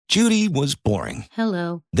Judy was boring.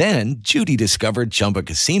 Hello. Then Judy discovered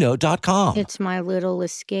ChumbaCasino.com. It's my little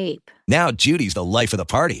escape. Now Judy's the life of the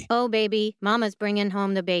party. Oh, baby, mama's bringing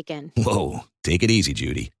home the bacon. Whoa, take it easy,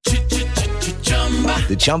 Judy.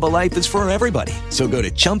 The Chumba life is for everybody. So go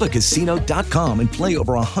to ChumbaCasino.com and play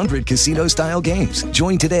over 100 casino-style games.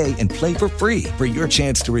 Join today and play for free for your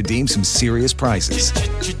chance to redeem some serious prizes.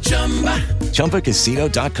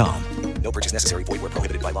 ChumbaCasino.com. No purchase necessary. Void where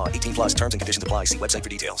prohibited by law. 18 plus terms and conditions apply. See website for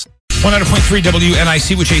details. 100.3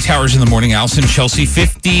 WNIC with Jay Towers in the morning. Allison, Chelsea,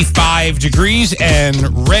 55 degrees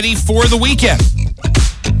and ready for the weekend.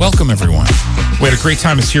 Welcome, everyone. We had a great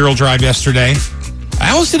time at Serial Drive yesterday.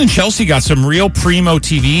 Allison and Chelsea got some real primo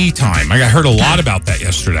TV time. I heard a lot about that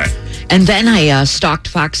yesterday. And then I stalked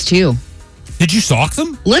Fox 2. Did you stalk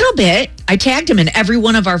them? Little bit. I tagged him in every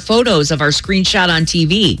one of our photos of our screenshot on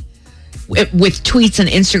TV. With tweets and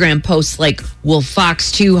Instagram posts like, will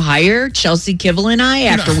Fox 2 hire Chelsea Kivel and I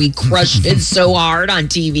after we crushed it so hard on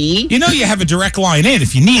TV? You know you have a direct line in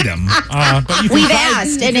if you need them. But We've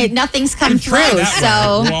asked, and nothing's come through.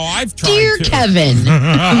 So, well, I've tried Dear to. Kevin.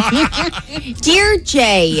 Dear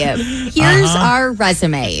Jay, here's our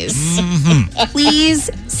resumes. Please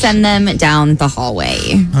send them down the hallway.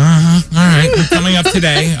 All right. Coming up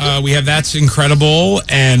today, we have That's Incredible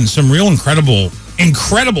and some real incredible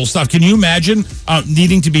stuff. Can you imagine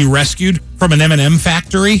needing to be rescued from an M&M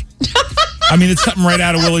factory? I mean, it's something right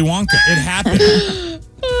out of Willy Wonka. It happened.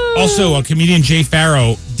 Also, comedian Jay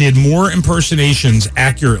Farrow did more impersonations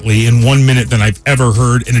accurately in 1 minute than I've ever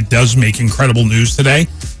heard, and it does make incredible news today.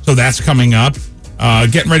 So that's coming up.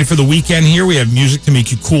 Getting ready for the weekend here. We have music to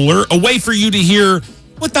make you cooler. A way for you to hear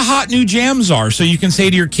what the hot new jams are. So you can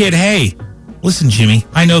say to your kid, hey, listen, Jimmy,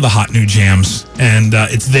 I know the hot new jams, and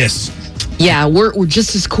it's this. Yeah, we're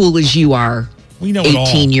just as cool as you are. We know it all.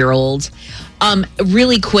 18-year-olds.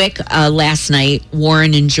 Really quick, last night,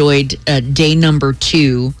 Warren enjoyed day number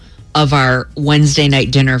 2 of our Wednesday night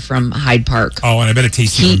dinner from Hyde Park. Oh, and I bet it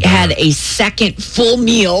tasted He even better. had a second full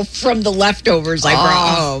meal from the leftovers I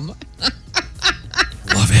brought home.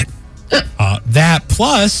 Love it. That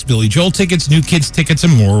plus Billy Joel tickets, New Kids tickets,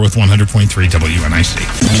 and more with 100.3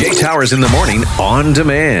 WNIC. Jay Towers in the morning on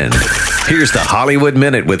demand. Here's the Hollywood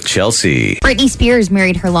Minute with Chelsea. Britney Spears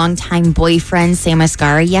married her longtime boyfriend, Sam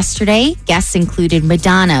Asghari, yesterday. Guests included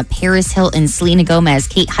Madonna, Paris Hilton, Selena Gomez,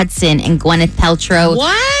 Kate Hudson, and Gwyneth Paltrow.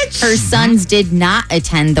 What? Her sons did not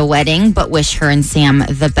attend the wedding, but wish her and Sam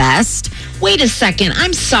the best. Wait a second.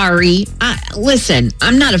 I'm sorry. Listen,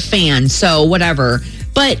 I'm not a fan, so whatever.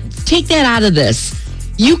 But take that out of this.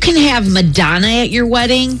 You can have Madonna at your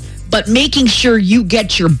wedding, but making sure you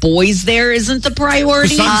get your boys there isn't the The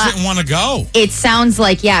priority. sons didn't want to go. It sounds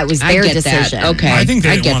like, it was I their get decision. that. Okay. I think they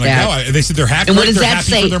didn't get want to that. go. They said they're happy. And what does they're that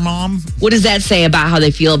happy say? for their mom. What does that say about how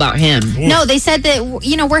they feel about him? No, they said that,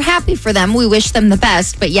 we're happy for them. We wish them the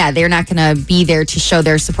best. But yeah, they're not going to be there to show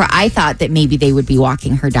their support. I thought that maybe they would be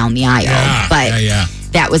walking her down the aisle. But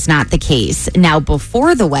that was not the case. Now,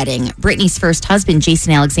 before the wedding, Britney's first husband,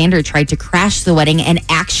 Jason Alexander, tried to crash the wedding and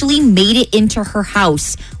actually made it into her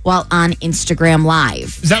house while on Instagram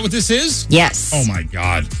Live. Is that what this is? Yes. Oh, my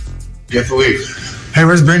God. You have to leave. Hey,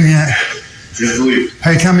 where's Brittany at? You have to leave.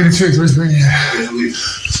 Hey, tell me the truth. Where's Brittany at? You have to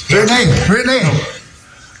leave. Brittany!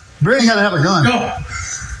 Brittany gotta have a gun. No.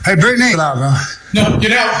 Hey, Brittany! Get out, bro. No,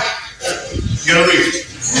 get out. You gotta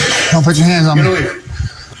leave. Don't put your hands on You me. gotta leave.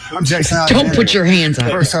 I'm Jason Alexander. Don't put your hands on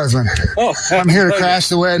it. First husband. Oh, I'm here to crash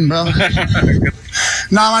the wedding, bro. No,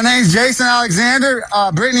 my name's Jason Alexander.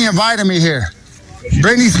 Brittany invited me here.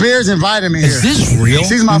 Britney Spears invited me here. Is this real?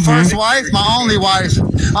 She's my first wife, my only wife.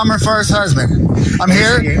 I'm her first husband. I'm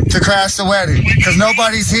here to crash the wedding because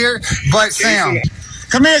nobody's here but Sam.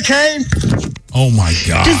 Come here, Kane. Oh, my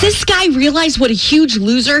God. Does this guy realize what a huge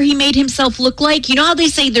loser he made himself look like? You know how they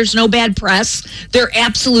say there's no bad press? There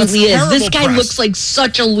absolutely That's is. This terrible guy press. looks like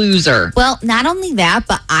such a loser. Well, not only that,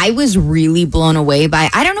 but I was really blown away by,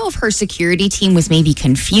 I don't know if her security team was maybe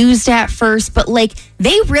confused at first, but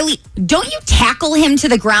they really, don't you tackle him to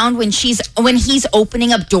the ground when he's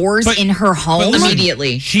opening up doors in her home?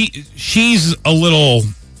 Immediately. She's a little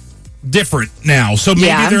different now. So maybe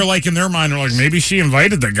they're in their mind, they're like, maybe she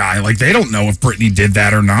invited the guy. They don't know if Britney did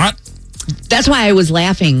that or not. That's why I was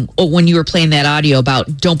laughing when you were playing that audio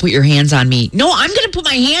about don't put your hands on me. No, I'm going to put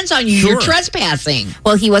my hands on you. Sure. You're trespassing.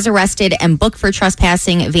 Well, he was arrested and booked for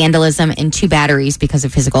trespassing, vandalism, and 2 batteries because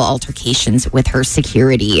of physical altercations with her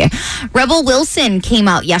security. Rebel Wilson came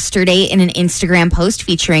out yesterday in an Instagram post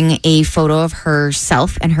featuring a photo of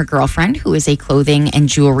herself and her girlfriend, who is a clothing and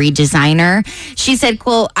jewelry designer. She said,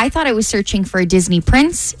 quote, I thought I was searching for a Disney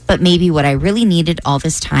prince, but maybe what I really needed all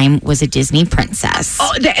this time was a Disney princess.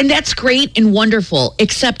 Oh, and that's great great and wonderful,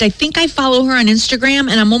 except I think I follow her on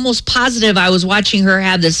Instagram, and I'm almost positive I was watching her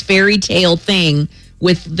have this fairy tale thing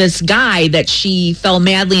with this guy that she fell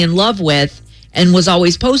madly in love with and was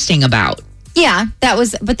always posting about. Yeah,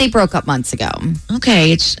 but they broke up months ago.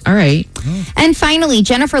 Okay, it's all right. And finally,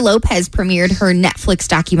 Jennifer Lopez premiered her Netflix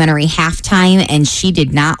documentary Halftime, and she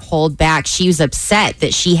did not hold back. She was upset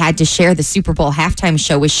that she had to share the Super Bowl halftime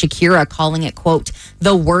show with Shakira, calling it, quote,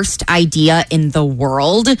 the worst idea in the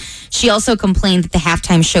world. She also complained that the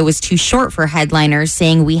halftime show was too short for headliners,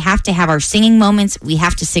 saying we have to have our singing moments, we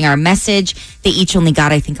have to sing our message. They each only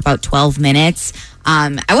got, I think, about 12 minutes. I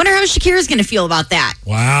wonder how Shakira's going to feel about that.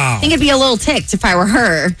 Wow. I think it'd be a little ticked if I were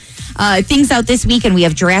her. Things out this weekend, we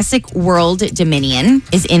have Jurassic World Dominion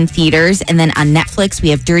is in theaters. And then on Netflix, we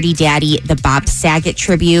have Dirty Daddy, the Bob Saget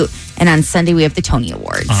tribute. And on Sunday, we have the Tony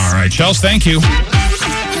Awards. All right, Chels, thank you.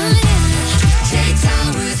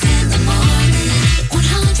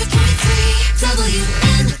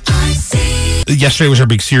 Yesterday was our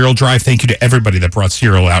big cereal drive. Thank you to everybody that brought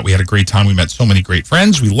cereal out. We had a great time. We met so many great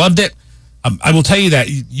friends. We loved it. I will tell you that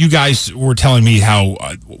you guys were telling me how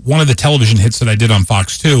one of the television hits that I did on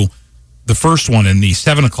Fox 2, the first one in the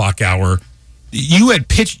 7 o'clock hour, you had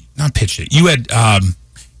not pitched it. You had,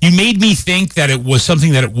 you made me think that it was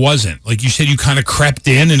something that it wasn't. Like you said, you kind of crept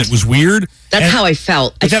in and it was weird. That's how I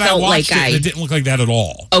felt. I felt like it didn't look like that at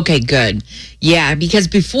all. Okay, good. Yeah, because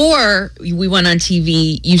before we went on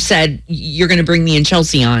TV, you said you're going to bring me and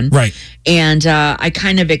Chelsea on. Right. And I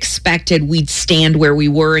kind of expected we'd stand where we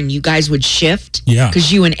were and you guys would shift. Yeah.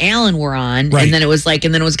 Because you and Alan were on. Right. And then it was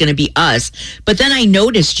going to be us. But then I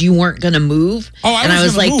noticed you weren't going to move. Oh, I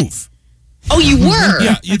was going to move. Oh, you were?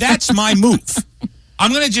 Yeah, that's my move.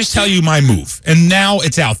 I'm going to just tell you my move. And now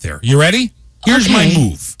it's out there. You ready? Here's my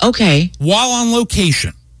move. Okay. While on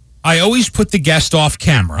location, I always put the guest off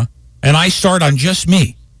camera and I start on just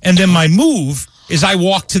me. And then my move is I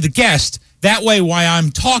walk to the guest. That way, while I'm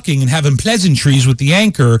talking and having pleasantries with the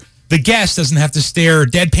anchor, the guest doesn't have to stare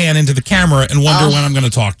deadpan into the camera and wonder when I'm going to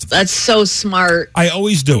talk to them. That's so smart. I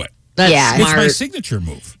always do it. That's smart. It's my signature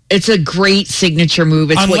move. It's a great signature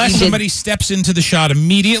move. It's unless somebody steps into the shot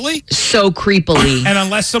immediately. So creepily. And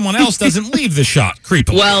unless someone else doesn't leave the shot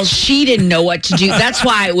creepily. Well, she didn't know what to do. That's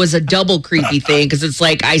why it was a double creepy thing, because it's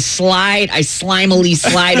like I slimily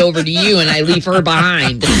slide over to you and I leave her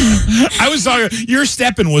behind. I was talking, your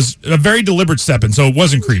stepping was a very deliberate stepping, so it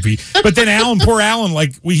wasn't creepy. But then poor Alan,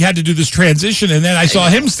 like we had to do this transition, and then I saw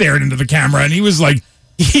him staring into the camera, and he was like,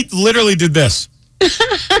 he literally did this.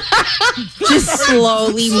 Just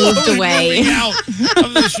slowly moved away out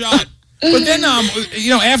of the shot. But then,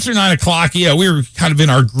 after 9 o'clock, we were kind of in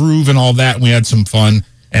our groove and all that. And we had some fun,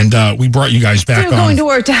 and we brought you guys back on. Going to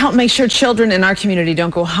work to help make sure children in our community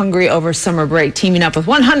don't go hungry over summer break. Teaming up with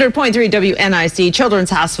 100.3 WNIC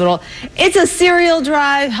Children's Hospital. It's a cereal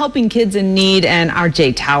drive helping kids in need, and our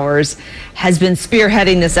Jay Towers has been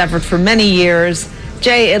spearheading this effort for many years.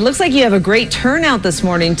 Jay, it looks like you have a great turnout this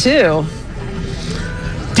morning, too.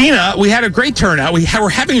 Dina, we had a great turnout. We're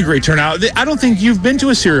having a great turnout. I don't think you've been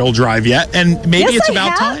to a cereal drive yet, and maybe it's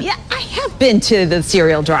about time. Yeah, I have been to the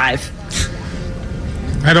cereal drive.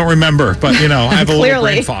 I don't remember, but, I have a little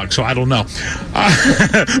brain fog, so I don't know.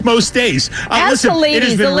 Most days. Ask the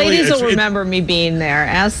ladies. The ladies will remember me being there.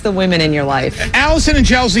 Ask the women in your life. Allison and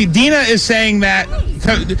Chelsea, Dina is saying that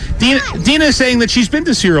Dina is saying that she's been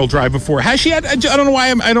to cereal drive before. Has she had? I don't know why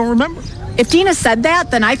I don't remember. If Dina said that,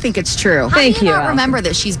 then I think it's true. Thank you. I remember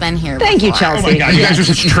that she's been here Thank before. you, Chelsea. Oh, my God. You guys are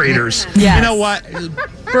such traitors. Yes. You know what?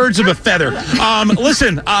 Birds of a feather.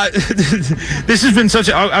 Listen, this has been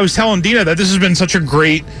I was telling Dina that this has been such a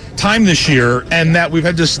great time this year, and that we've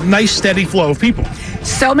had this nice, steady flow of people.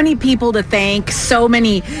 So many people to thank. So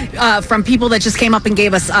many from people that just came up and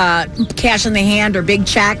gave us cash in the hand or big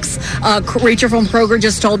checks. Rachel from Kroger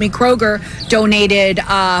just told me Kroger donated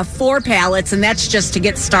 4 pallets, and that's just to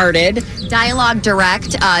get started. Dialogue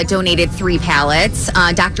Direct donated 3 pallets.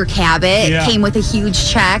 Dr. Cabot came with a huge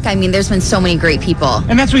check. I mean, there's been so many great people.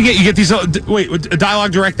 And that's what you get these.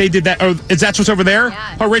 Dialogue Direct, they did that. Is that what's over there?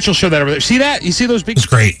 Yeah. Oh, Rachel showed that over there. See that? You see those big? It's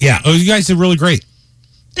great. Yeah. Oh, you guys did really great.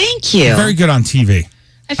 Thank you. You're very good on TV.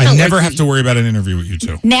 I never have to worry about an interview with you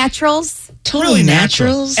two. Naturals. Totally really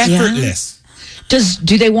naturals. Effortless.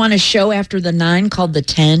 Do they want a show after the 9 called the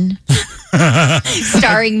 10?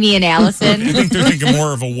 Starring me and Allison. I think they're thinking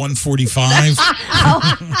more of a 145.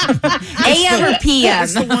 AM or PM?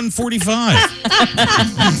 That's the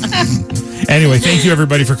 145. Anyway, thank you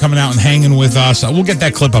everybody for coming out and hanging with us. We'll get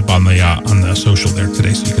that clip up on the social there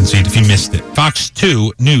today so you can see it if you missed it. Fox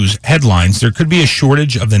 2 News headlines: there could be a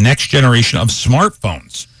shortage of the next generation of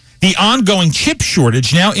smartphones. The ongoing chip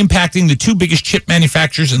shortage now impacting the two biggest chip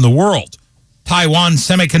manufacturers in the world, Taiwan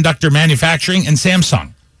Semiconductor Manufacturing and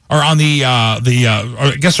Samsung, are on are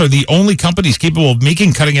the only companies capable of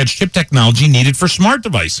making cutting-edge chip technology needed for smart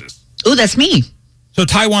devices. Oh, that's me. So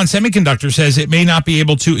Taiwan Semiconductor says it may not be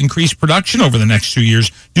able to increase production over the next 2 years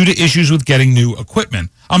due to issues with getting new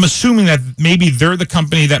equipment. I'm assuming that maybe they're the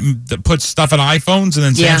company that puts stuff in iPhones, and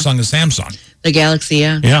then Samsung is Samsung. The Galaxy,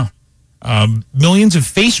 yeah. Yeah. Millions of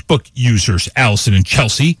Facebook users, Allison and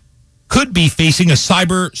Chelsea, could be facing a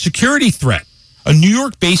cyber security threat. A New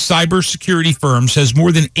York-based cybersecurity firm says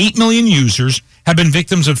more than 8 million users have been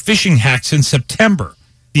victims of phishing hacks since September.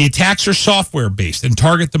 The attacks are software-based and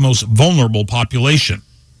target the most vulnerable population.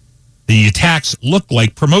 The attacks look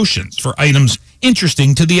like promotions for items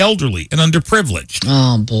interesting to the elderly and underprivileged.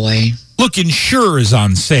 Oh, boy. Look, Ensure is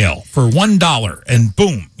on sale for $1, and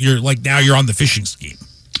boom, you're on the phishing scheme.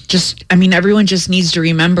 Everyone just needs to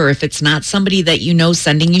remember, if it's not somebody that you know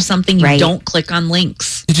sending you something, you don't click on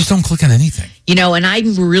links. You just don't click on anything. And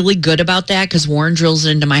I'm really good about that because Warren drills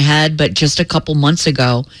it into my head. But just a couple months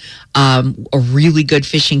ago, a really good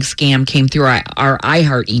phishing scam came through our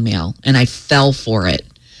iHeart email, and I fell for it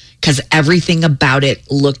because everything about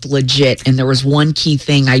it looked legit. And there was one key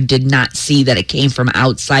thing I did not see, that it came from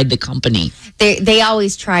outside the company. They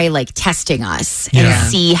always try testing us and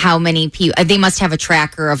see how many people. They must have a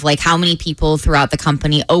tracker of how many people throughout the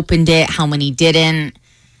company opened it, how many didn't.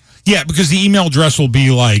 Yeah, because the email address will be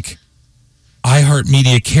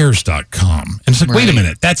iHeartMediaCares.com. And it's wait a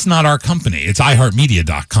minute, that's not our company. It's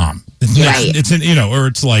iHeartMedia.com. It's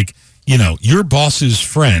your boss's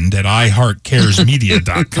friend at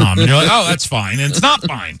iHeartCaresMedia.com. And you're like, oh, that's fine. And it's not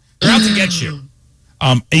fine. They're out to get you.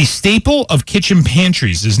 A staple of kitchen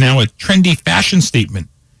pantries is now a trendy fashion statement.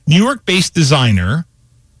 New York-based designer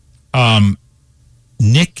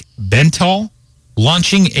Nick Bentall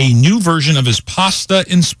launching a new version of his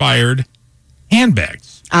pasta-inspired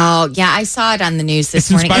handbags. Oh, yeah, I saw it on the news this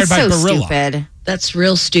morning. It's so stupid. That's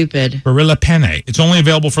real stupid. Barilla Penne. It's only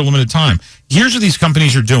available for a limited time. Here's what these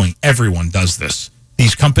companies are doing. Everyone does this.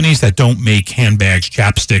 These companies that don't make handbags,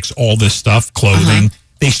 chapsticks, all this stuff, clothing,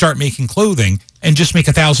 they start making clothing and just make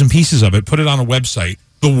 1,000 pieces of it, put it on a website.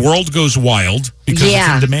 The world goes wild because it's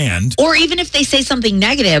in demand. Or even if they say something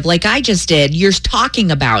negative, like I just did, you're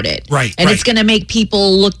talking about it. Right. And it's going to make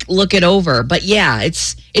people look it over. But yeah,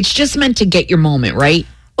 it's just meant to get your moment, right?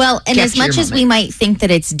 Well, and as much as we might think that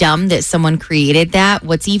it's dumb that someone created that,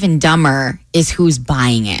 what's even dumber is who's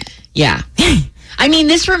buying it. Yeah.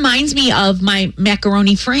 This reminds me of my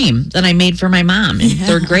macaroni frame that I made for my mom in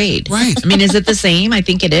third grade. Right. Is it the same? I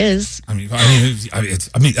think it is.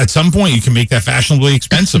 At some point you can make that fashionably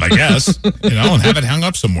expensive, I guess, and have it hung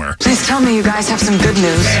up somewhere. Please tell me you guys have some good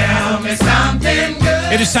news. Tell me something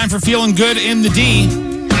good. It is time for Feeling Good in the D.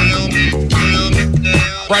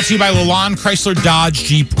 Brought to you by Lalonde Chrysler Dodge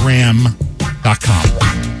Jeep Ram.com.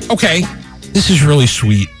 Okay, this is really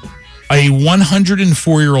sweet. A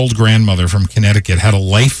 104-year-old grandmother from Connecticut had a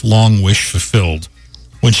lifelong wish fulfilled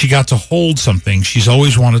when she got to hold something she's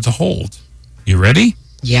always wanted to hold. You ready?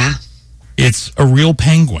 Yeah. It's a real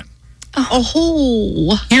penguin.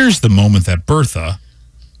 Oh. Here's the moment that Bertha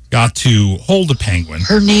got to hold a penguin.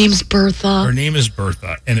 Her name's Bertha. Her name is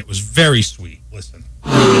Bertha, and it was very sweet. Listen.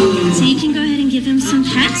 So you can go ahead and give him some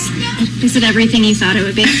pets. Is it everything you thought it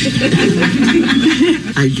would be?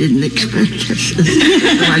 I didn't expect this.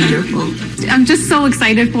 It's wonderful. I'm just so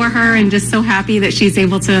excited for her and just so happy that she's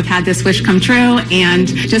able to have had this wish come true and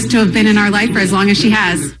just to have been in our life for as long as she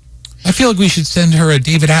has. I feel like we should send her a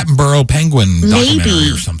David Attenborough penguin documentary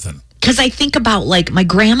or something. Because I think about my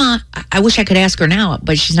grandma, I wish I could ask her now,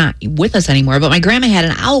 but she's not with us anymore. But my grandma had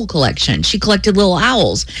an owl collection. She collected little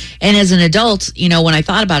owls. And as an adult, when I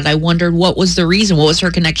thought about it, I wondered what was the reason? What was her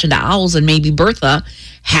connection to owls? And maybe Bertha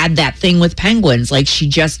had that thing with penguins. She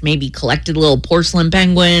just maybe collected little porcelain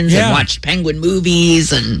penguins and watched penguin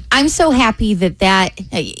movies. And I'm so happy that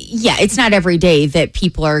it's not every day that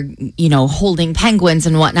people are, holding penguins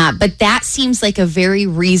and whatnot. But that seems like a very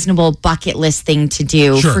reasonable bucket list thing to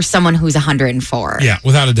do for someone who's 104. Yeah,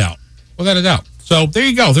 without a doubt. Without a doubt. So there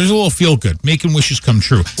you go. There's a little feel good. Making wishes come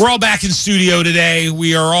true. We're all back in studio today. It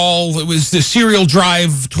was the Cereal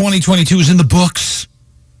Drive 2022 is in the books,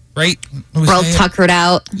 right? We're all tuckered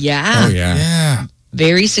out. Yeah. Oh, yeah. Yeah.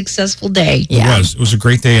 Very successful day. Yeah. It was a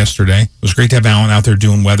great day yesterday. It was great to have Alan out there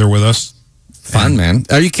doing weather with us. Fun, man.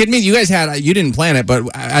 Are you kidding me? You guys you didn't plan it, but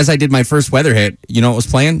as I did my first weather hit, you know what was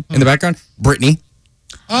playing in the background? Britney.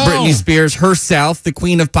 Oh. Britney Spears herself, the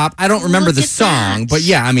queen of pop. I don't remember the song, but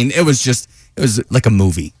yeah, it was like a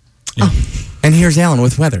movie. Yeah. And here's Ellen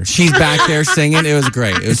with weather. She's back there singing. It was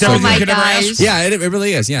great. It was so my good. gosh. Yeah, it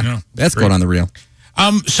really is. Yeah. That's great. going on the reel.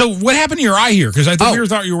 So what happened to your eye here? Because I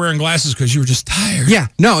thought you were wearing glasses because you were just tired. Yeah.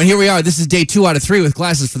 No, and here we are. This is day 2 out of 3 with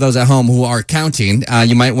glasses for those at home who are counting.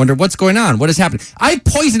 You might wonder, what's going on? What has happened? I have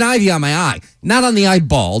poison ivy on my eye. Not on the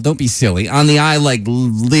eyeball. Don't be silly. On the eye, like,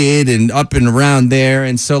 lid and up and around there.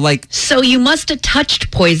 And so, like... So you must have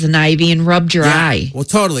touched poison ivy and rubbed your eye. Well,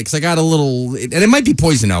 totally, because I got a little... And it might be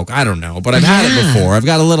poison oak. I don't know. But I've had it before. I've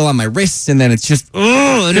got a little on my wrist, and then it's just...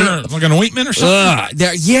 Like an ointment or something?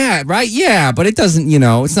 Yeah, right? Yeah, but it doesn't,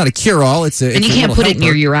 it's not a cure-all. It's a... And you can't put it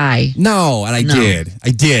near your eye. No, and I did.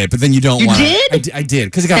 But then you don't want... You did? I did,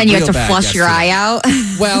 because it got Then you real have to bad flush your eye out?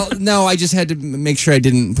 Well, no, I just had to make sure I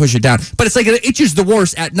didn't push it down. But it's like it itches the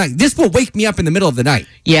worst at night. This will wake me up in the middle of the night.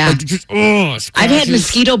 Yeah. Like, just, I've had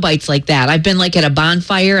mosquito bites like that. I've been like at a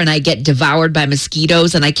bonfire and I get devoured by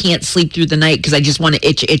mosquitoes and I can't sleep through the night because I just want to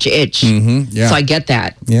itch. Yeah. So I get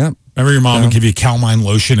that. Yeah. Remember your mom would give you calamine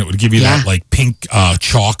lotion? It would give you that like pink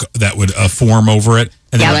chalk that would form over it.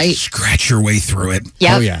 And then would scratch your way through it.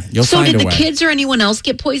 Yep. Oh, yeah. You'll so find did a the way. kids or anyone else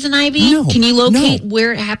get poison ivy? No. Can you locate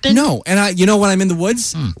where it happened? No. And when I'm in the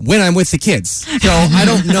woods, when I'm with the kids. So I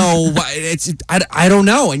don't know. I don't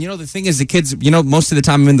know. And the thing is, the kids, most of the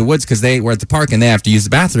time I'm in the woods because they were at the park and they have to use the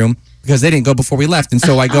bathroom because they didn't go before we left. And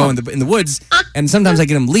so I go in the woods and sometimes I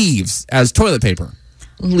get them leaves as toilet paper.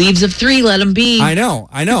 Leaves of 3, let them be. I know.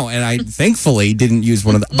 And I thankfully didn't use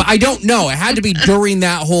one of them. But I don't know. It had to be during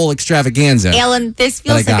that whole extravaganza. Alan, this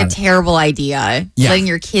feels like a terrible idea. Yeah. Letting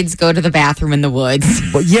your kids go to the bathroom in the woods.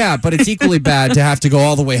 But it's equally bad to have to go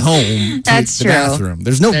all the way home to That's the true. bathroom.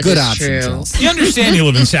 There's no good options. Chelsea. You understand you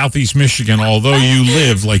live in Southeast Michigan, although you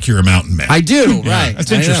live like you're a mountain man. I do, right.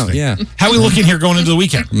 That's I know, interesting. yeah. How are we looking here going into the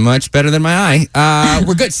weekend? Much better than my eye.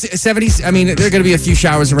 We're good. 70s. I mean, there are going to be a few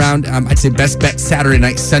showers around. I'd say best bet Saturday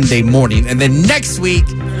night, Sunday morning. And then next week,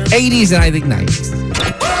 80s and I think 90s.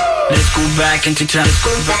 Let's go back into time. Let's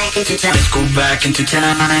go back into time. Let's go back into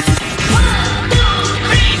time.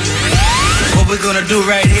 What we're gonna do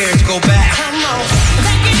right here is go back.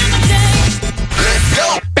 Let's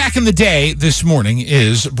go. Back in the Day this morning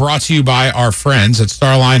is brought to you by our friends at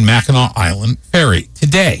Starline Mackinac Island Ferry.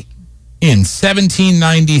 Today, in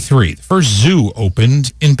 1793, the first zoo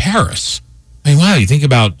opened in Paris. I mean, wow, you think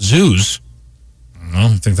about zoos. I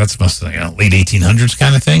think that's must have late 1800s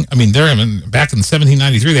kind of thing. I mean, back in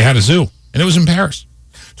 1793, they had a zoo, and it was in Paris.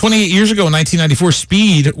 28 years ago, in 1994,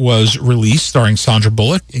 Speed was released, starring Sandra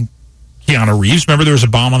Bullock and Keanu Reeves. Remember, there was a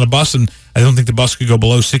bomb on the bus, and I don't think the bus could go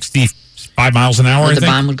below 65 miles an hour. The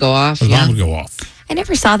bomb would go off. The bomb would go off. I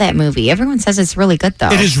never saw that movie. Everyone says it's really good,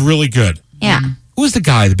 though. It is really good. Yeah. Who was the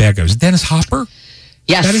guy, the bad guy? Was it Dennis Hopper?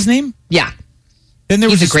 Yes. Is that his name? Yeah. Then there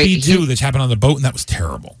was a Speed 2 that happened on the boat, and that was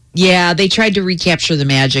terrible. Yeah, they tried to recapture the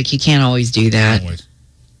magic. You can't always do that.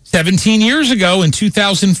 17 years ago, in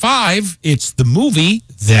 2005, it's the movie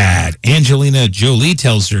that Angelina Jolie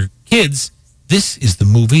tells her kids, this is the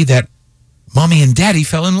movie that Mommy and Daddy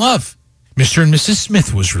fell in love. Mr. and Mrs.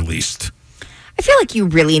 Smith was released. I feel like you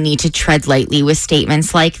really need to tread lightly with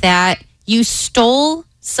statements like that. You stole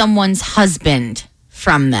someone's husband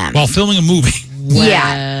from them. While filming a movie.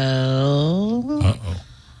 Yeah.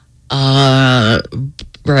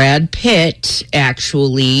 Brad Pitt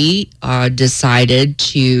actually decided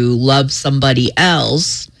to love somebody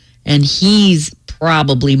else, and he's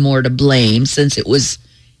probably more to blame since it was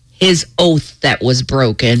his oath that was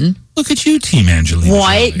broken. Look at you, Team Angelina.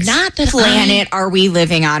 What Jolie. not the planet are we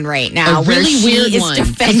living on right now? A really where weird she is one.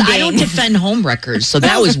 defending. I don't defend homewreckers, so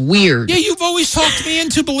that was weird. Yeah, you've always talked me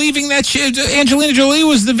into believing that Angelina Jolie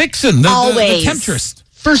was the vixen, the temptress.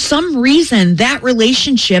 For some reason, that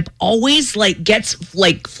relationship always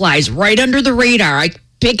flies right under the radar. I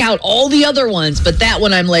pick out all the other ones, but that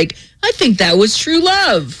one I'm like, I think that was true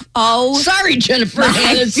love. Oh, sorry, Jennifer my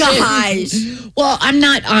Aniston. gosh. Well, I'm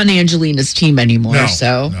not on Angelina's team anymore. No.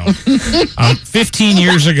 15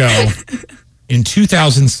 years ago, in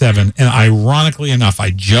 2007, and ironically enough,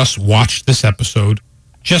 I just watched this episode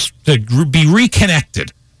just to be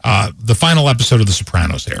reconnected. The final episode of The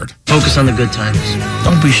Sopranos aired. Focus on the good times.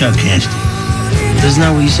 Don't be sarcastic. Isn't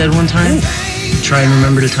that what you said one time? Try and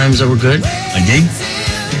remember the times that were good. I did?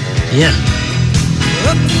 Yeah.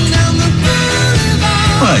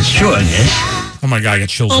 Well, it's true, I guess. Oh my God, I got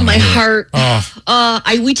chills. Oh, in my ear. heart. Oh.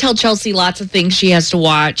 We tell Chelsea lots of things she has to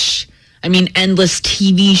watch. I mean, endless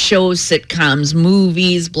TV shows, sitcoms,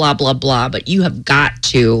 movies, blah, blah, blah. But you have got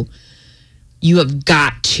to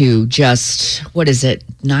just, what is it,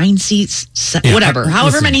 9 seasons? Yeah, whatever,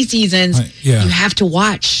 however listen, many seasons, yeah. you have to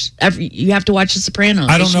watch. You have to watch The Sopranos.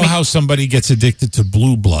 I don't know how somebody gets addicted to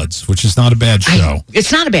Blue Bloods, which is not a bad show.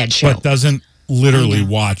 It's not a bad show. But doesn't literally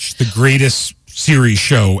watch the greatest series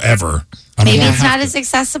show ever. Maybe it's not as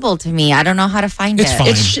accessible to me. I don't know how to find it. Fine.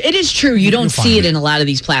 It is true. You don't see it in a lot of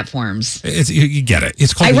these platforms. You get it.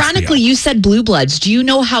 It's called Ironically, you said Blue Bloods. Do you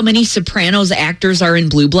know how many Sopranos actors are in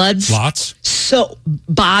Blue Bloods? Lots. So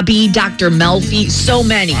Bobby, Dr. Melfi, so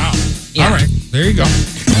many. Wow. Yeah. All right. There you go.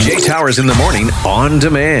 Jay Towers in the morning on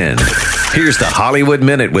demand. Here's the Hollywood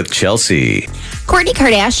Minute with Chelsea. Kourtney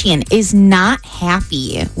Kardashian is not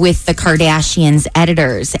happy with the Kardashians'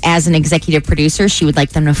 editors. As an executive producer, she would like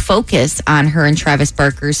them to focus on her and Travis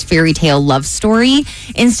Barker's fairy tale love story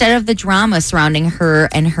instead of the drama surrounding her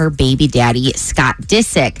and her baby daddy, Scott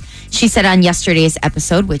Disick. She said on yesterday's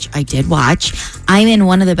episode, which I did watch, I'm in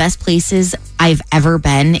one of the best places I've ever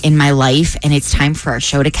been in my life, and it's time for our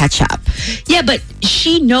show to catch up. Yeah, but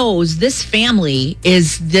she knows this family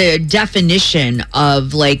is the definition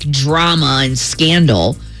of like drama and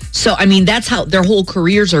scandal. So, I mean, that's how their whole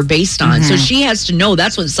careers are based on. So she has to know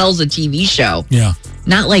that's what sells a TV show. Yeah.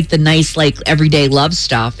 Not like the nice, like everyday love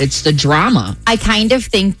stuff. It's the drama. I kind of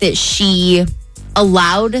think that she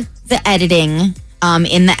allowed the editing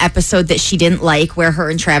in the episode that she didn't like, where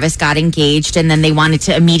her and Travis got engaged, and then they wanted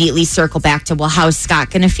to immediately circle back to, well, how's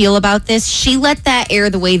Scott going to feel about this? She let that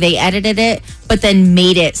air the way they edited it, but then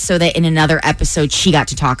made it so that in another episode she got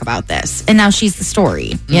to talk about this. And now she's the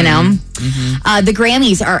story, you know? The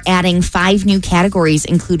Grammys are adding 5 new categories,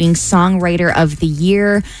 including Songwriter of the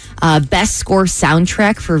Year, Best Score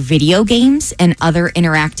Soundtrack for Video Games and Other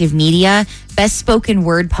Interactive Media, Best Spoken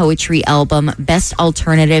Word Poetry Album, Best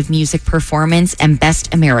Alternative Music Performance, and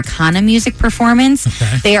Best Americana Music Performance.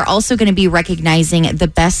 Okay. They are also going to be recognizing the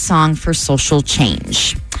Best Song for Social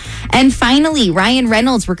Change. And finally, Ryan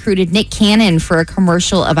Reynolds recruited Nick Cannon for a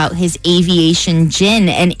commercial about his aviation gin.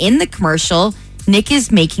 And in the commercial, Nick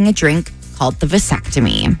is making a drink called the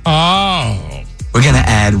Vasectomy. Oh. We're going to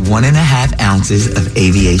add 1.5 ounces of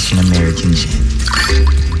aviation American gin.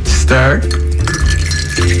 Stir.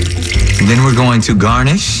 And then we're going to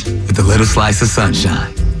garnish with a little slice of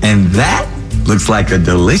sunshine. And that looks like a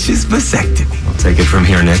delicious vasectomy. I'll take it from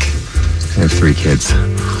here, Nick. I have 3 kids.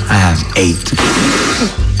 I have 8.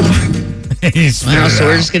 Wow, so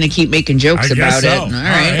we're just going to keep making jokes about it. All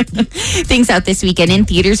right. Things out this weekend in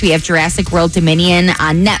theaters. We have Jurassic World Dominion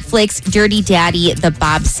on Netflix, Dirty Daddy, the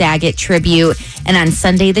Bob Saget tribute, and on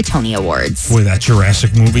Sunday, the Tony Awards. Boy, that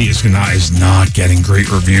Jurassic movie is not getting great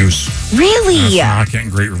reviews. Really? It's not getting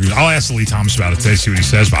great reviews. I'll ask Lee Thomas about it today, see what he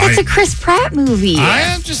says. But it's a Chris Pratt movie. I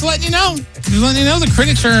am just letting you know. Just letting you know the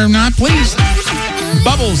critics are not pleased.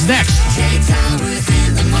 Bubbles next.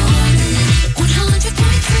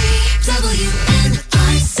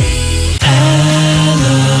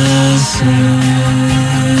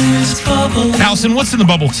 Allison, what's in the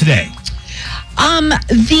bubble today?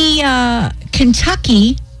 The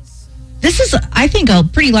Kentucky, this is, I think, a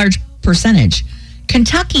pretty large percentage.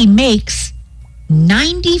 Kentucky makes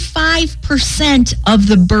 95% of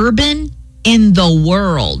the bourbon in the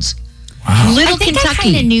world. Wow. Little I think Kentucky. I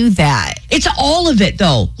kind of knew that. It's all of it,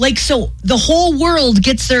 though. Like, so the whole world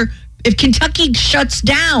gets their, if Kentucky shuts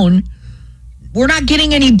down, we're not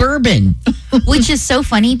getting any bourbon. Which is so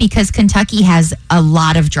funny because Kentucky has a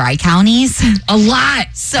lot of dry counties. A lot.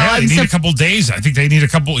 So yeah, they need a couple days. I think they need a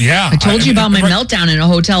couple. Yeah. I told you about my meltdown in a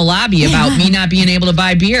hotel lobby about me not being able to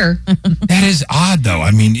buy beer. That is odd, though.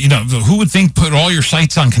 I mean, who would think put all your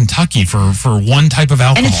sights on Kentucky for one type of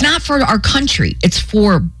alcohol? And it's not for our country. It's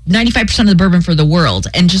for 95% of the bourbon for the world.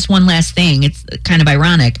 And just one last thing. It's kind of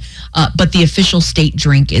ironic. But the official state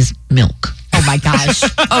drink is milk. Oh, my gosh.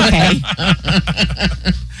 Okay.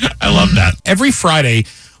 I love that. Every Friday,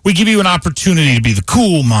 we give you an opportunity to be the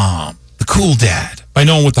cool mom, the cool dad, by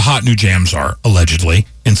knowing what the hot new jams are, allegedly,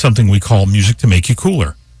 in something we call Music to Make You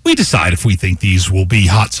Cooler. We decide if we think these will be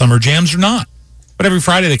hot summer jams or not. But every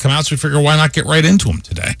Friday they come out, so we figure why not get right into them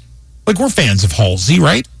today. Like, we're fans of Halsey,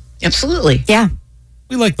 right? Absolutely. Yeah.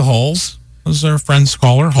 We like the Halls. As our friends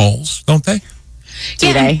call her, Halls, don't they?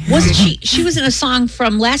 Wasn't she? She was in a song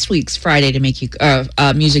from last week's Friday to make you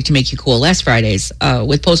Music to Make You Cool. Last Friday's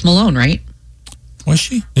with Post Malone, right? Was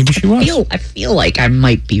she? Maybe she was. I feel like I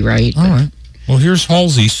might be right. All right. Well, here's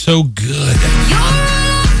Halsey. So good.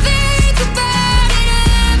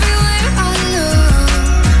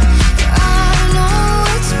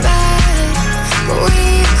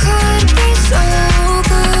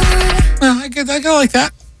 Well, I go like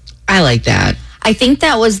that. I like that. I think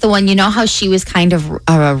that was the one, how she was kind of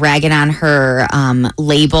ragging on her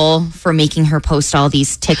label for making her post all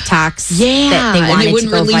these TikToks. Yeah, that they wanted and they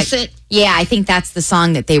wouldn't to go release it? Yeah, I think that's the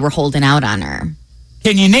song that they were holding out on her.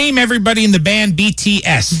 Can you name everybody in the band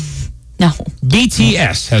BTS? No.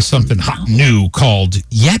 BTS has something hot new called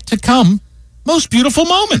Yet to Come. most beautiful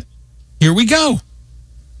moment. Here we go.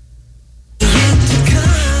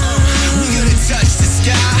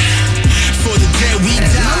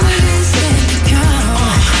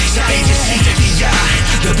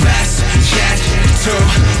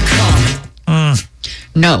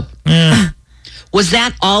 No. Was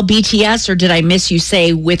that all BTS, or did I miss you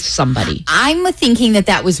say with somebody? I'm thinking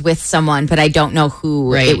that was with someone, but I don't know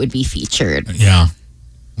who it would be featured. Yeah.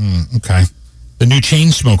 Okay. The new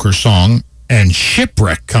Chainsmokers song and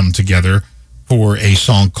Shipwreck come together for a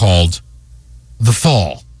song called The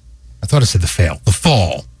Fall. I thought I said The Fail. The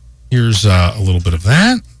Fall. Here's a little bit of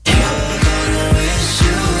that.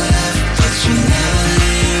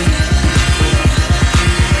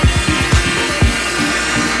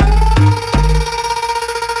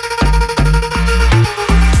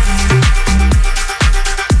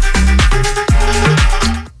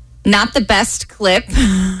 Not the best clip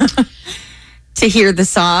to hear the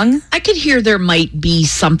song. I could hear there might be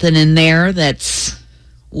something in there that's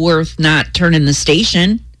worth not turning the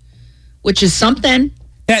station, which is something.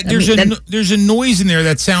 Yeah, there's a noise in there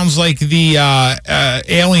that sounds like the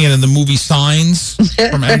alien in the movie Signs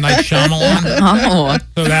from M. Night Shyamalan. Oh.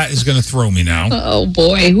 So that is going to throw me now. Oh,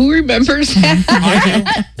 boy. Who remembers that?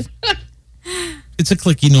 I do. It's a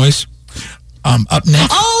clicky noise. Up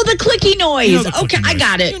next. Oh, the clicky noise. You know the okay, clicky I noise.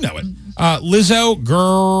 got it. You know it. Lizzo,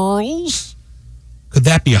 Girls. Could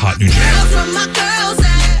that be a hot new jam?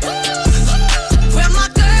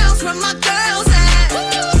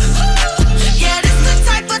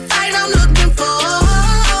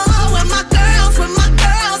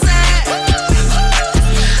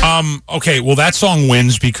 Okay, well, that song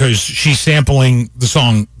wins because she's sampling the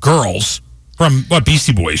song Girls from,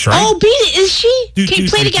 Beastie Boys, right? Oh, is she? Can you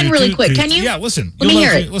play it again really quick? Can you? Yeah, listen. Let me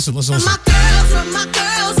hear it. Listen.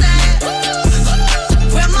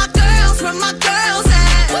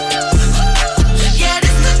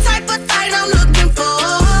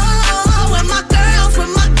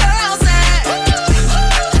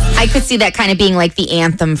 I could see that kind of being like the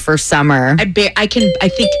anthem for summer. I think.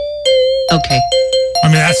 Okay. I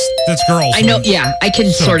mean, that's Girls. I know. Yeah, I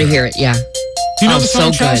can sort of hear it. Yeah. Do you know the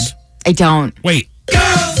song, so good. Chels? I don't. Wait.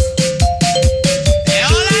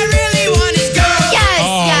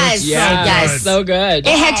 Yes. So good.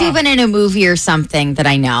 It had to have been in a movie or something that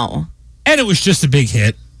I know. And it was just a big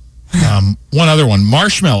hit. One other one,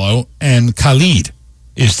 Marshmello and Khalid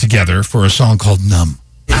is together for a song called Numb.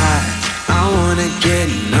 I wanna get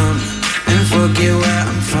numb and forget where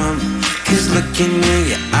I'm from. Cause looking in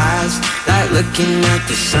your eyes, like looking at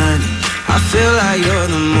the sun. I feel like you're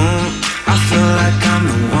the moon, I feel like I'm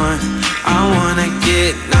the one. I wanna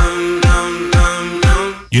get numb.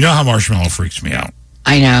 You know how Marshmello freaks me out.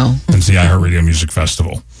 I know. Since the iHeartRadio Music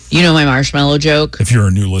Festival. You know my marshmallow joke? If you're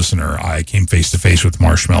a new listener, I came face to face with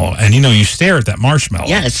Marshmello. And you stare at that marshmallow.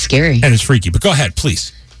 Yeah, it's scary. And it's freaky. But go ahead,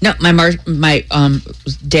 please. No, my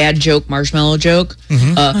dad joke, marshmallow joke.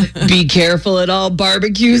 Mm-hmm. Be careful at all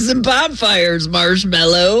barbecues and bonfires,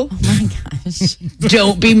 Marshmello. Oh my gosh.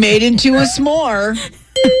 Don't be made into a s'more.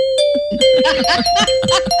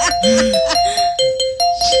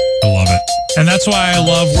 I love it. And that's why I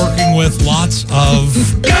love working with lots of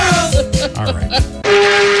girls. All right.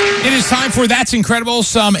 It is time for That's Incredible.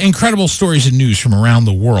 Some incredible stories and news from around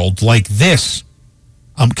the world, like this.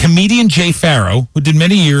 Comedian Jay Farrow, who did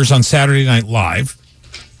many years on Saturday Night Live,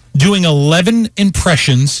 doing 11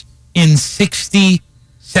 impressions in 60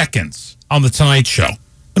 seconds on The Tonight Show.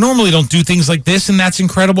 I normally don't do things like this, and that's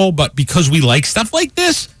incredible, but because we like stuff like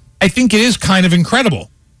this, I think it is kind of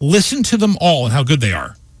incredible. Listen to them all and how good they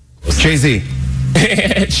are. Jay-Z.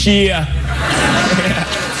 Chia.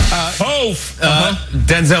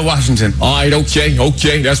 Denzel Washington. All right, okay.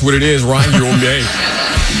 That's what it is, Ryan. You're okay.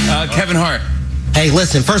 Kevin Hart. Hey,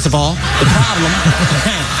 listen, first of all, the problem...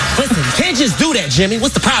 listen, you can't just do that, Jimmy.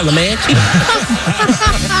 What's the problem, man?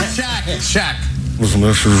 Shaq. Listen,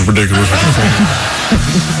 this is ridiculous.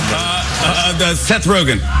 Seth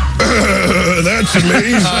Rogen. That's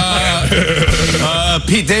amazing.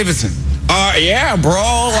 Pete Davidson. Yeah,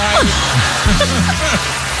 bro.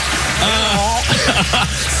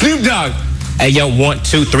 Snoop Dogg. Hey, yo, 1,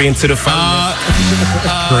 2, 3 into the phone.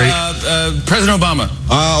 Great. President Obama.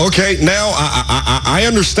 Okay, now I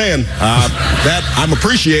understand that I'm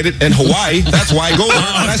appreciated in Hawaii. That's why I go there.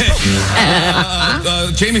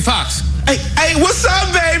 Jamie Foxx. Hey, what's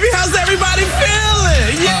up, baby? How's everybody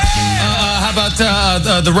feeling? Yeah. How about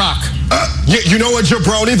The Rock? You know what,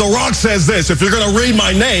 Jabroni? The Rock says this. If you're going to read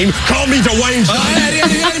my name, call me Dwayne Johnson.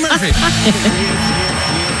 Eddie Murphy.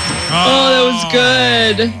 Oh, that was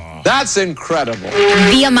good. That's incredible.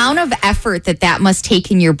 The amount of effort that must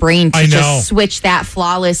take in your brain to just switch that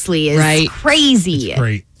flawlessly is crazy. It's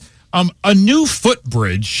great. A new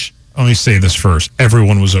footbridge. Let me say this first.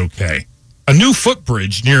 Everyone was okay. A new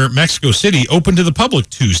footbridge near Mexico City opened to the public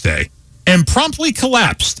Tuesday and promptly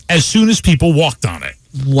collapsed as soon as people walked on it.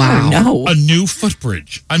 Wow. No. A new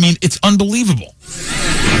footbridge. I mean, it's unbelievable.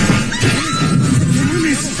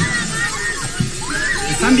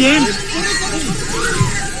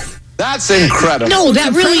 That's incredible. No,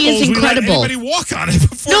 that really is incredible. Anybody walk on it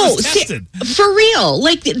before it was tested. For real.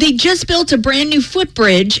 Like, they just built a brand new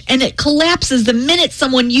footbridge, and it collapses the minute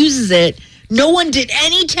someone uses it. No one did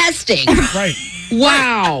any testing. Right.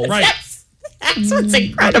 Wow. Right. That's what's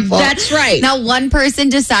incredible. That's right. Now, one person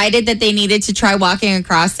decided that they needed to try walking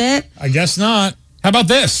across it. I guess not. How about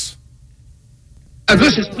this?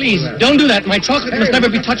 Augustus, please, don't do that. My chocolate must never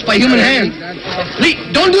be touched by human hands. Please,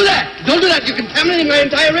 don't do that. Don't do that. You're contaminating my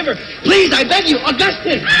entire river. Please, I beg you,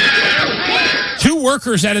 Augustus. 2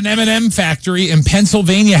 workers at an M&M factory in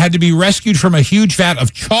Pennsylvania had to be rescued from a huge vat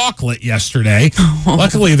of chocolate yesterday.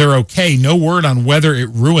 Luckily, they're okay. No word on whether it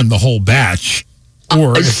ruined the whole batch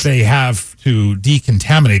or if they have to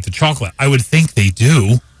decontaminate the chocolate. I would think they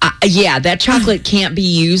do. Yeah, that chocolate can't be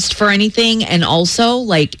used for anything. And also,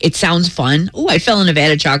 like, it sounds fun. Oh, I fell in a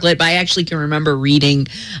vat of chocolate. But I actually can remember reading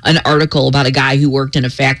an article about a guy who worked in a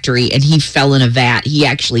factory and he fell in a vat. He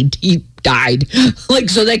died. Like,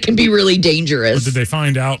 so that can be really dangerous. But did they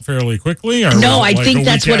find out fairly quickly? Or no, I think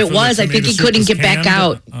that's what it was. I think he couldn't get back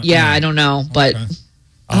out. Yeah, I don't know. But... Okay.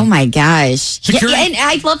 Oh my gosh. Yeah, and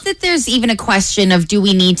I love that there's even a question of, do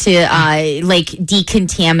we need to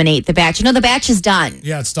decontaminate the batch? You know, the batch is done.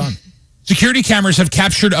 Yeah, it's done. Security cameras have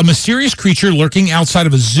captured a mysterious creature lurking outside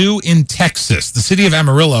of a zoo in Texas. The city of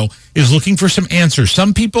Amarillo is looking for some answers.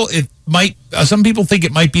 Some people think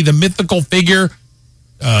it might be the mythical figure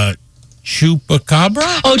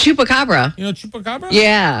Chupacabra? Oh, Chupacabra. You know Chupacabra?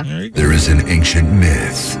 Yeah. There is an ancient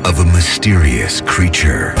myth of a mysterious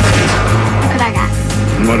creature. Look what I got.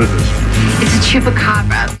 What is this? It's a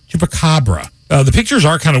Chupacabra. Chupacabra. The pictures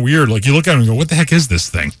are kind of weird. Like, you look at them and go, what the heck is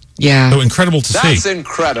this thing? Yeah. So incredible to see. That's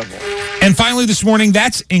incredible. And finally this morning,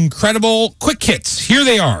 that's incredible. Quick hits. Here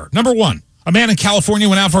they are. Number 1. A man in California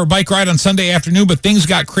went out for a bike ride on Sunday afternoon, but things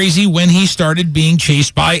got crazy when he started being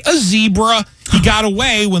chased by a zebra. He got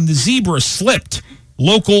away when the zebra slipped.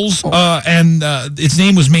 Locals, and its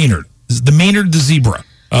name was Maynard. The zebra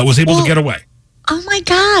was able to get away. Oh, my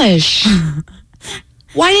gosh.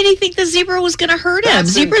 Why did he think the zebra was going to hurt him?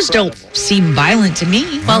 Zebras don't seem violent to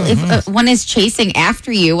me. Well, if one is chasing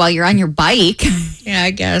after you while you're on your bike. Yeah,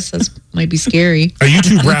 I guess that might be scary. A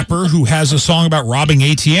YouTube rapper who has a song about robbing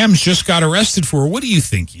ATMs just got arrested for, what do you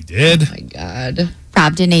think he did? Oh, my God.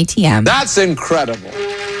 Robbed an ATM. That's incredible.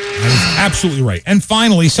 That is absolutely right. And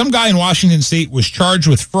finally, some guy in Washington State was charged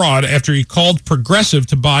with fraud after he called Progressive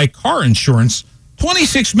to buy car insurance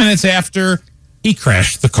 26 minutes after he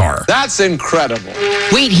crashed the car. That's incredible.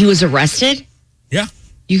 Wait, he was arrested? Yeah.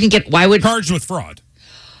 You can get, charged with fraud.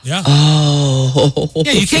 Yeah. Oh.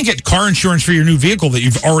 Yeah, you can't get car insurance for your new vehicle that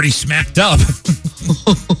you've already smacked up.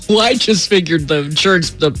 Well, I just figured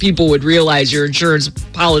the people would realize your insurance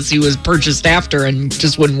policy was purchased after and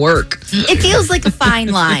just wouldn't work. It feels like a fine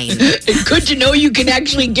line. Good to know you can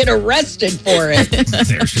actually get arrested for it.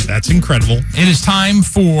 That's incredible. It is time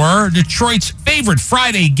for Detroit's favorite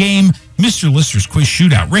Friday game, Mr. Lister's Quiz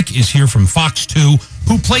Shootout. Rick is here from Fox 2,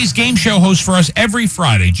 who plays game show host for us every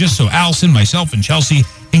Friday, just so Allison, myself, and Chelsea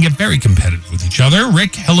can get very competitive with each other.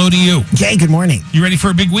 Rick, hello to you. Okay, good morning. You ready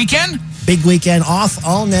for a big weekend? Big weekend, off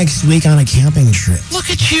all next week on a camping trip.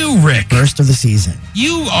 Look at you, Rick. First of the season.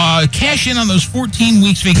 You cash in on those 14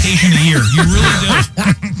 weeks vacation a year. You really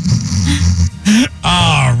do.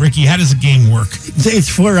 Ricky, how does the game work? It's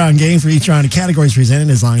 4-round game for each round. A category is presented.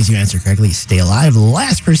 As long as you answer correctly, stay alive. The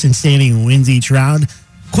last person standing wins each round.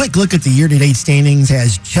 Quick look at the year-to-date standings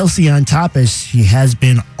has Chelsea on top, as she has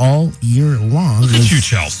been all year long. Look at you,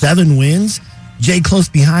 Chelsea. 7 wins. Jay close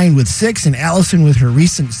behind with 6, and Allison with her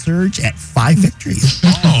recent surge at 5 victories.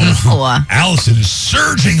 Oh, Allison is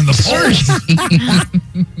surging in the polls.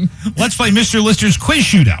 Let's play Mr. Lister's Quiz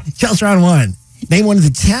Shootout. Chelsea, round 1. Name one of the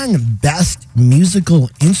 10 best musical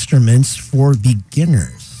instruments for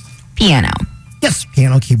beginners. Piano. Yes,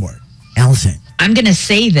 piano, keyboard. Allison. I'm going to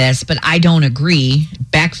say this, but I don't agree.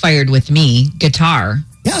 Backfired with me. Guitar.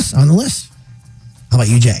 Yes, on the list. How about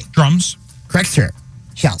you, Jay? Drums. Correct, sir.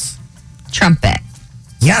 Chelsea. Trumpet.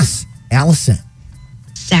 Yes, Allison.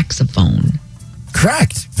 Saxophone.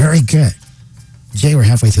 Correct. Very good. Jay, we're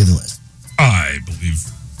halfway through the list. I believe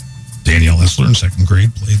Danielle Essler in 2nd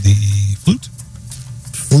grade played the flute.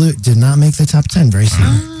 Flute did not make the top 10. Very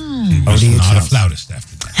soon. He was not a flautist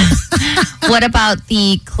after that. What about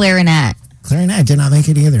the clarinet? Clarinet did not make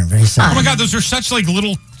it either. I'm very sorry. Oh my God, those are such like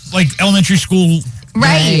little elementary school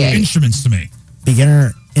instruments to me.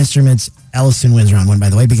 Beginner instruments, Allison wins round one, by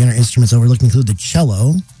the way. Beginner instruments overlooked include the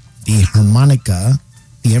cello, the harmonica,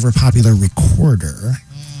 the ever-popular recorder,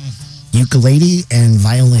 ukulele, and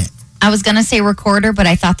violin. I was going to say recorder, but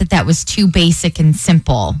I thought that was too basic and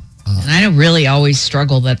simple. And I really always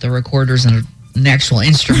struggle that the recorder's an actual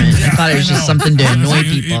instrument. I thought it was just something to annoy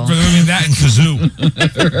people. I mean, that and kazoo.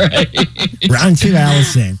 Right. Round two,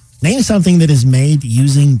 Allison. Name something that is made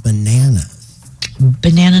using bananas.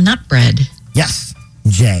 Banana nut bread. Yes.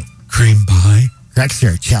 Jay. Cream pie. Correct,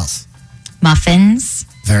 sir. Chelsea. Muffins.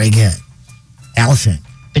 Very good. Allison.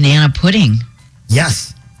 Banana pudding.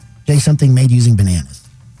 Yes. Jay, something made using bananas.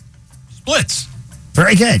 Splits.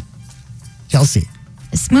 Very good. Chelsea.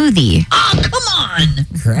 A smoothie. Oh, come on.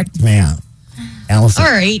 Correct, ma'am. Allison.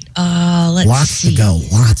 All right. Let's Lots see. to go.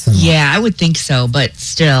 Lots and lots. Yeah, I would think so, but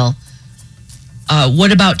still.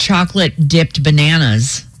 What about chocolate dipped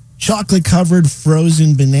bananas? Chocolate covered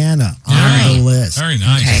frozen banana on the list. Very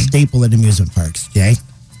nice. Okay. Staple at amusement parks. Jay.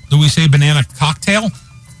 Do we say banana cocktail?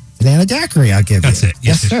 Banana daiquiri, I'll give That's you. it.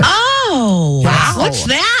 Yes, sir. Oh, Wow. what's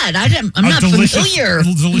that? I'm not familiar.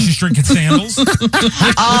 Delicious drink at Sandals.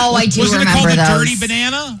 Oh, I do Wasn't it remember called those. the dirty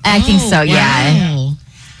banana? I think so, yeah. Wow.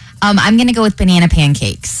 I'm going to go with banana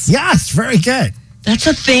pancakes. Yes, very good. That's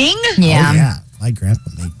a thing? Yeah. Oh, yeah. My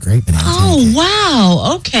grandpa made great banana Oh, pancakes.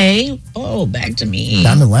 wow. Okay. Oh, back to me.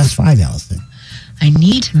 Down to the last five, Allison. I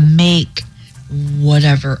need to make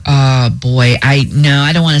whatever. Oh, boy. I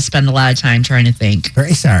don't want to spend a lot of time trying to think.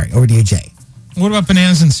 Very sorry. Over to you, Jay. What about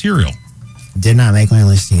bananas and cereal? Did not make my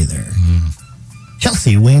list either.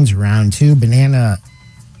 Chelsea wins round two. Banana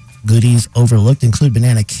goodies overlooked include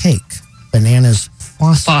banana cake, bananas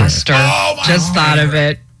Foster. Oh, my Just thought of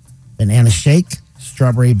it. banana shake,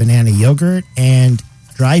 strawberry banana yogurt, and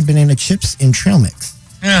dried banana chips in trail mix.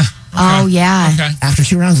 Yeah. Oh, yeah. Okay. After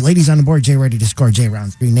 2 rounds, ladies on the board, Jay ready to score. Jay,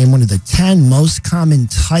 round 3. Name one of the 10 most common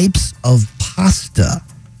types of pasta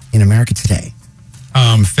in America today.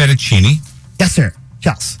 Fettuccine. Yes, sir.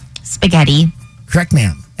 Chelsea. Spaghetti. Correct,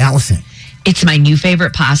 ma'am. Allison. It's my new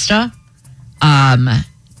favorite pasta.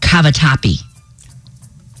 Cavatappi.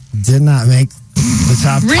 Did not make the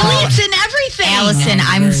top 10. Really? It's in everything. Allison,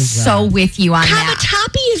 I'm so with you on that.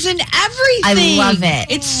 Cavatappi is in everything. I love it.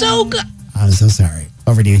 It's so good. I'm so sorry.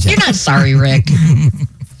 Over to you, Jay. You're not sorry, Rick.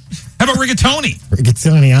 How about rigatoni?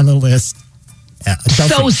 Rigatoni on the list.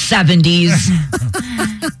 So 70s.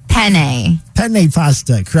 Penne. Penne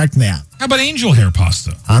pasta. Correct, ma'am. How about angel hair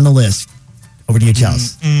pasta? On the list. Over to you,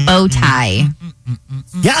 Chelsea. Bow tie.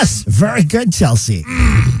 Yes. Very good, Chelsea.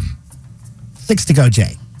 6 to go,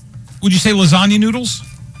 Jay. Would you say lasagna noodles?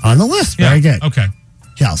 On the list. Very good. Okay.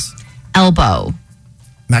 Chelsea. Elbow.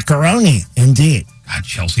 Macaroni. Indeed. God,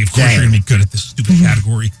 Chelsea, of course Jay. you're going to be good at this stupid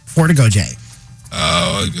category. 4 to go, Jay.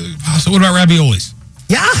 Pasta. What about raviolis?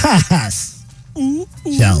 Yes.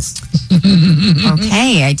 Chelsea.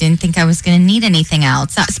 Okay, I didn't think I was going to need anything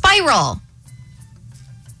else. Spiral.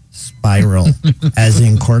 Spiral. As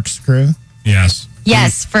in corkscrew. Yes.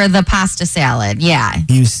 Yes, for the pasta salad. Yeah.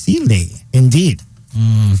 Fusilli. Indeed.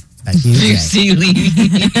 Back to you,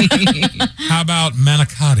 Jay. How about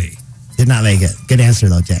manicotti? Did not make it. Good answer,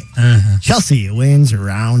 though, Jay. Chelsea wins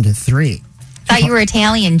round 3. Thought you were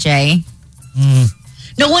Italian, Jay.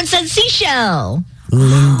 No one said seashell.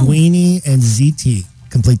 Linguine and ziti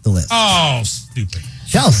complete the list. Oh, stupid.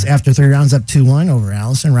 Chelsea, after 3 rounds, up 2-1 over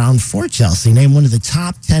Allison. Round 4, Chelsea. Name one of the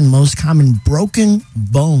top 10 most common broken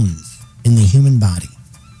bones in the human body.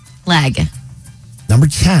 Leg. Number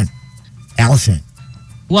 10, Allison.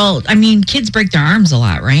 Well, I mean, kids break their arms a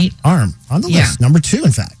lot, right? Arm on the list. Number 2,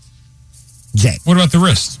 in fact. Jay. What about the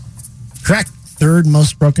wrist? Correct. 3rd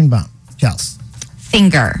most broken bone. Chelsea.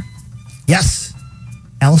 Finger. Yes.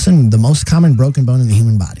 Allison, the most common broken bone in the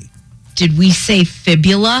human body. Did we say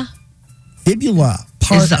fibula? Fibula,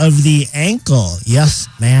 part of the ankle. Yes,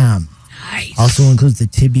 ma'am. Nice. Also includes the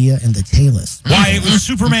tibia and the talus. Why, it was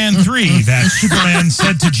Superman 3 that Superman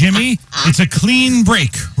said to Jimmy, it's a clean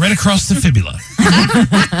break right across the fibula.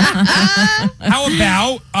 How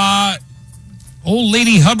about old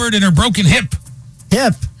lady Hubbard and her broken hip?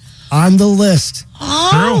 Hip on the list.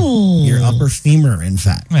 Oh. Your upper femur, in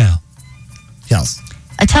fact. Well. Chelsea.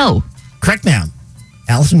 A toe. Correct, ma'am.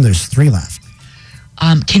 Allison, there's 3 left.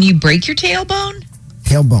 Can you break your tailbone?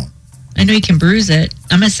 Tailbone. I know you can bruise it.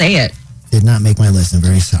 I'm going to say it. Did not make my list. I'm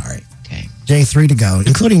very sorry. Okay. Jay, 3 to go,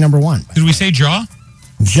 including number 1. Did we say jaw?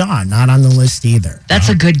 Jaw, not on the list either. That's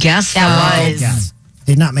a good guess. That was. Yes.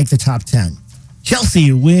 Did not make the top 10.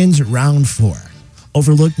 Chelsea wins round 4.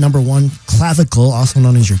 Overlook, number 1, clavicle, also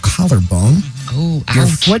known as your collarbone. Oh, Your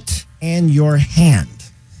ouch. foot and your hand.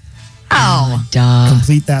 Oh, duh.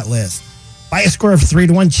 Complete that list. By a score of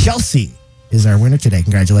 3-1, Chelsea is our winner today.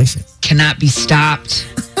 Congratulations. Cannot be stopped.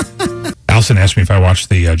 Allison asked me if I watched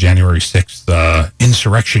the January 6th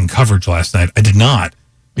insurrection coverage last night. I did not,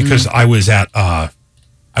 because I was at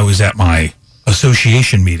my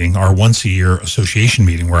association meeting, our once-a-year association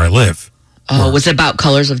meeting where I live. Oh, was it about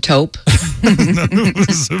colors of taupe? It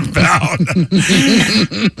was about.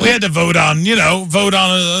 We had to vote on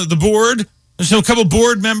the board. So a couple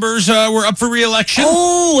board members were up for re-election.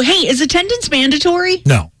 Oh, hey, is attendance mandatory?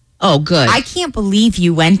 No. Oh, good. I can't believe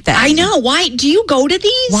you went there. I know. Why? Do you go to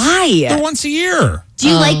these? Why? They're once a year. Do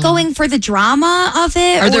you like going for the drama of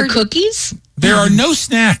it? Are there cookies? There are no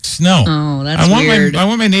snacks. No. Oh, that's weird. I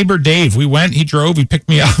want my neighbor Dave. We went. He drove. He picked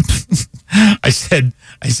me up. I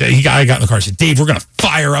got in the car. I said, Dave, we're going to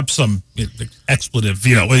fire up some expletive.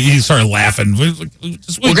 He started laughing. We're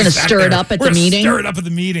going to stir it up at the meeting? Stir it up at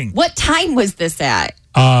the meeting. What time was this at?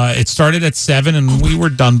 It started at 7, and we were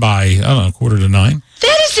done by, 8:45.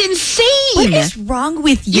 That is insane. What is wrong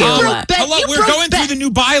with you? We're going through the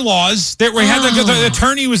new bylaws. That we had the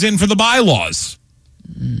attorney was in for the bylaws.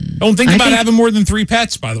 Don't think about having more than 3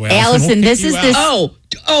 pets, by the way. Allison, this is this. Oh,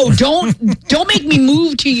 don't make me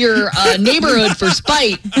move to your neighborhood for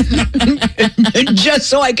spite. Just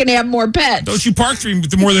so I can have more pets. Don't you park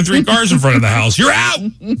more than 3 cars in front of the house. You're out.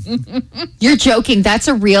 You're joking. That's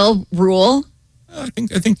a real rule. I think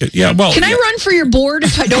that, yeah. Well, can I run for your board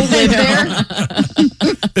if I don't live there?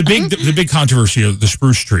 The big controversy of the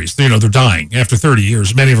spruce trees. They're dying after 30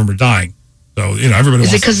 years. Many of them are dying. So everybody.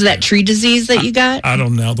 Is it because of that tree disease that you got? I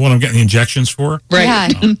don't know. The one I'm getting the injections for. Right.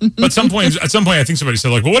 Yeah. But at some point, I think somebody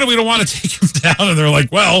said well, what if we don't want to take them down? And they're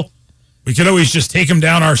like, well, we could always just take them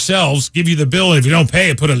down ourselves, give you the bill, and if you don't pay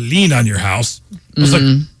it, put a lien on your house. I was like,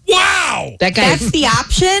 wow. That's the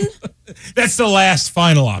option? That's the last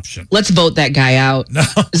final option. Let's vote that guy out. No.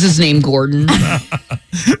 Is his name Gordon?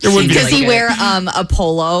 Does he wear a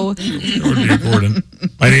polo? There would be a Gordon.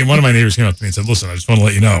 One of my neighbors came up to me and said, listen, I just want to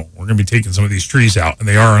let you know, we're going to be taking some of these trees out, and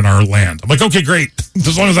they are on our land. I'm like, okay, great.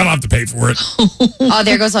 As long as I don't have to pay for it. Oh,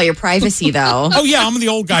 there goes all your privacy, though. Oh, yeah, I'm the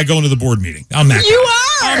old guy going to the board meeting. I'm that guy. You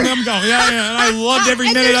are? I'm going. Yeah, and I loved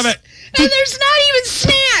every minute of it. And there's not even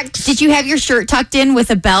snacks. Did you have your shirt tucked in with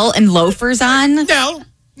a belt and loafers on? No.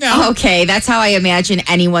 Okay, that's how I imagine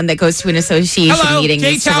anyone that goes to an association meeting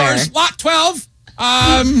needs to wear. Towers, Lot 12.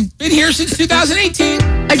 Been here since 2018.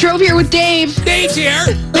 I drove here with Dave. Dave's here.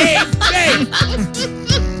 Dave.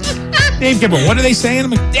 Dave Gibber, what are they saying?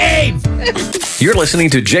 I'm like, Dave. You're listening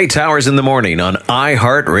to Jay Towers in the Morning on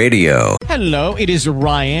iHeartRadio. Hello, it is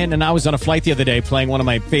Ryan, and I was on a flight the other day playing one of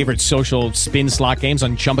my favorite social spin slot games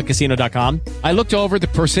on ChumbaCasino.com. I looked over at the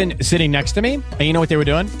person sitting next to me, and you know what they were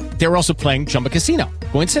doing? They were also playing Chumba Casino.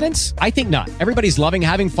 Coincidence? I think not. Everybody's loving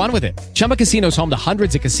having fun with it. Chumba Casino is home to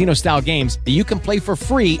hundreds of casino-style games that you can play for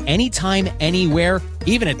free anytime, anywhere,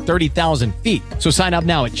 even at 30,000 feet. So sign up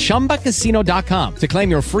now at ChumbaCasino.com to claim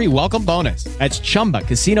your free welcome bonus. That's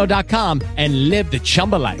ChumbaCasino.com and live the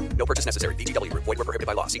Chumba life. No purchase necessary. VGW. Void where prohibited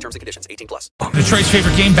by law. See terms and conditions. 18+. Detroit's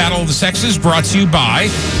favorite game, Battle of the Sexes, brought to you by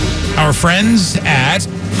our friends at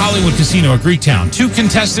Hollywood Casino at Greektown. 2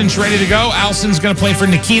 contestants ready to go. Allison's going to play for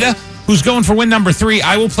Nikita, who's going for win number 3.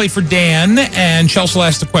 I will play for Dan, and Chelsea will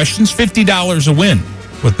ask the questions. $50 a win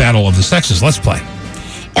with Battle of the Sexes. Let's play.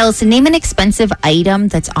 Allison, name an expensive item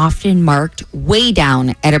that's often marked way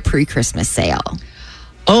down at a pre-Christmas sale.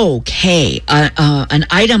 Okay. An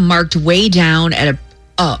item marked way down at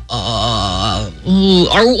are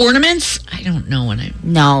ornaments? I don't know what I...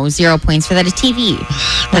 No, 0 points for that. A TV.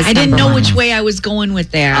 I didn't know which way I was going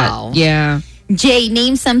with that. Oh. Yeah. Jay,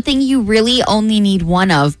 name something you really only need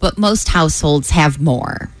one of, but most households have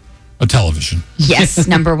more. A television. Yes,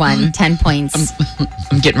 number 1, 10 points.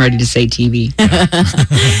 I'm getting ready to say TV.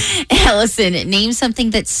 Allison, name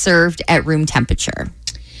something that's served at room temperature.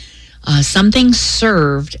 Something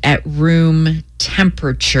served at room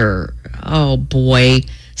temperature. Oh, boy.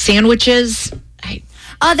 Sandwiches?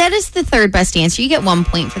 That is the third best answer. You get 1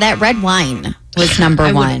 point for that. Red wine was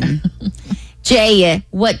number 1. Jay,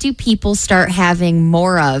 what do people start having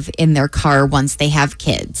more of in their car once they have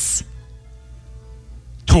kids?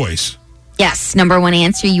 Toys. Yes, number 1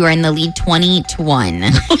 answer. You are in the lead 20-1.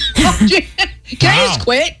 Can I just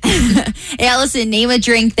quit? Allison, name a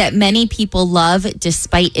drink that many people love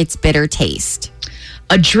despite its bitter taste.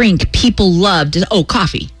 A drink people loved. Oh,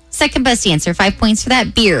 coffee. Second best answer. 5 points for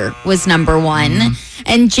that. Beer was number 1.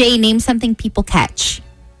 And Jay, name something people catch.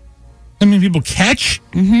 How many people catch?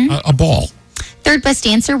 A ball. Third best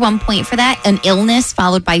answer, 1 point for that. An illness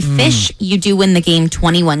followed by fish. You do win the game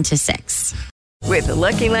 21-6. With the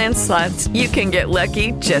Lucky Land Slots, you can get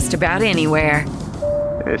lucky just about anywhere.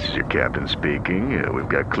 This is your captain speaking. We've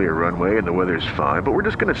got clear runway and the weather's fine, but we're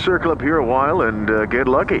just going to circle up here a while and get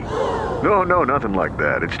lucky. No, nothing like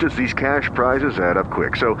that. It's just these cash prizes add up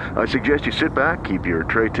quick. So I suggest you sit back, keep your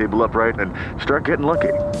tray table upright, and start getting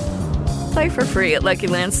lucky. Play for free at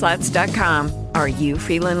LuckyLandSlots.com. Are you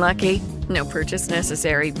feeling lucky? No purchase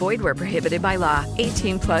necessary. Void where prohibited by law.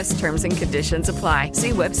 18+ terms and conditions apply.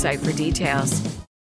 See website for details.